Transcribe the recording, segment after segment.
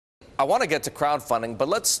I want to get to crowdfunding, but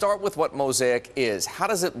let's start with what Mosaic is. How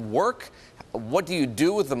does it work? What do you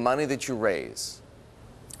do with the money that you raise?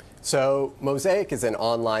 So Mosaic is an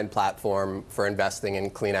online platform for investing in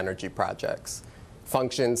clean energy projects.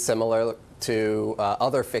 Functions similar to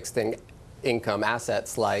other fixed income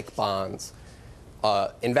assets like bonds.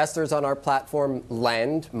 Investors on our platform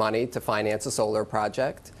lend money to finance a solar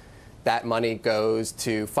project. That money goes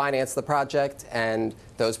to finance the project, and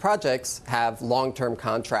those projects have long-term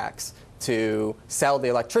contracts to sell the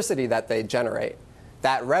electricity that they generate.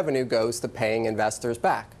 That revenue goes to paying investors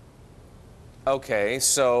back. Okay,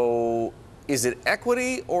 so is it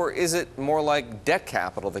equity or is it more like debt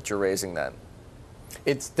capital that you're raising then?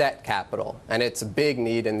 It's debt capital, and it's a big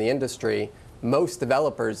need in the industry. Most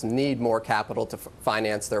developers need more capital to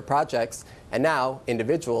finance their projects, and now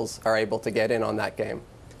individuals are able to get in on that game.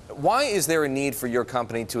 Why is there a need for your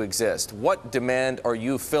company to exist? What demand are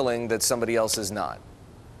you filling that somebody else is not?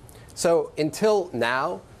 So until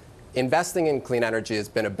now, investing in clean energy has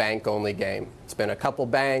been a bank-only game. It's been a couple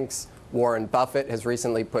banks. Warren Buffett has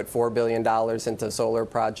recently put $4 billion into solar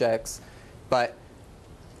projects, but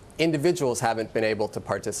individuals haven't been able to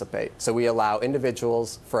participate. So we allow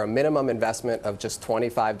individuals for a minimum investment of just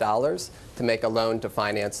 $25 to make a loan to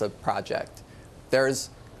finance a project. There's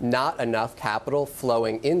not enough capital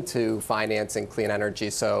flowing into financing clean energy,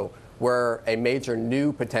 so we're a major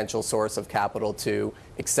new potential source of capital to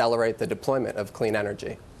accelerate the deployment of clean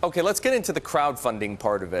energy. Okay, let's get into the crowdfunding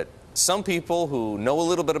part of it. Some people who know a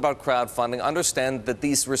little bit about crowdfunding understand that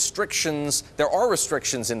these restrictions, there are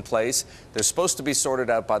restrictions in place. They're supposed to be sorted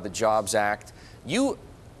out by the Jobs Act. You,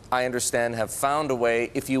 I understand, have found a way,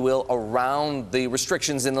 if you will, around the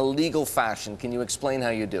restrictions in a legal fashion. Can you explain how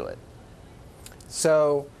you do it?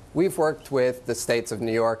 So we've worked with the states of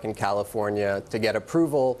New York and California to get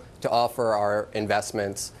approval to offer our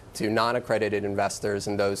investments to non-accredited investors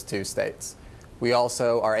in those two states. We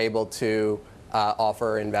also are able to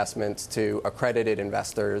offer investments to accredited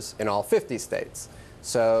investors in all 50 states.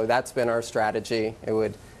 So that's been our strategy. It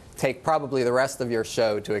would take probably the rest of your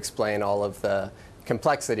show to explain all of the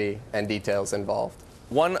complexity and details involved.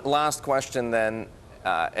 One last question then,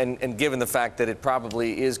 and given the fact that it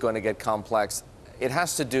probably is going to get complex, it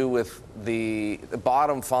has to do with the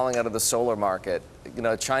bottom falling out of the solar market. You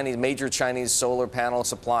know, major Chinese solar panel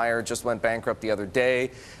supplier just went bankrupt the other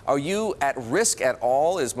day. Are you at risk at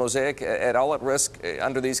all? Is Mosaic at all at risk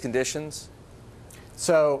under these conditions?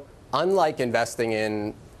 So unlike investing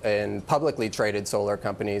in publicly traded solar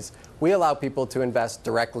companies, we allow people to invest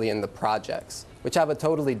directly in the projects, which have a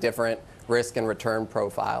totally different risk and return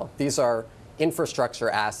profile. These are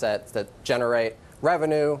infrastructure assets that generate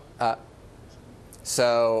revenue.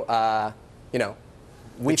 You know,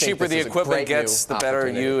 the cheaper the equipment gets, the better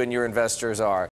you and your investors are.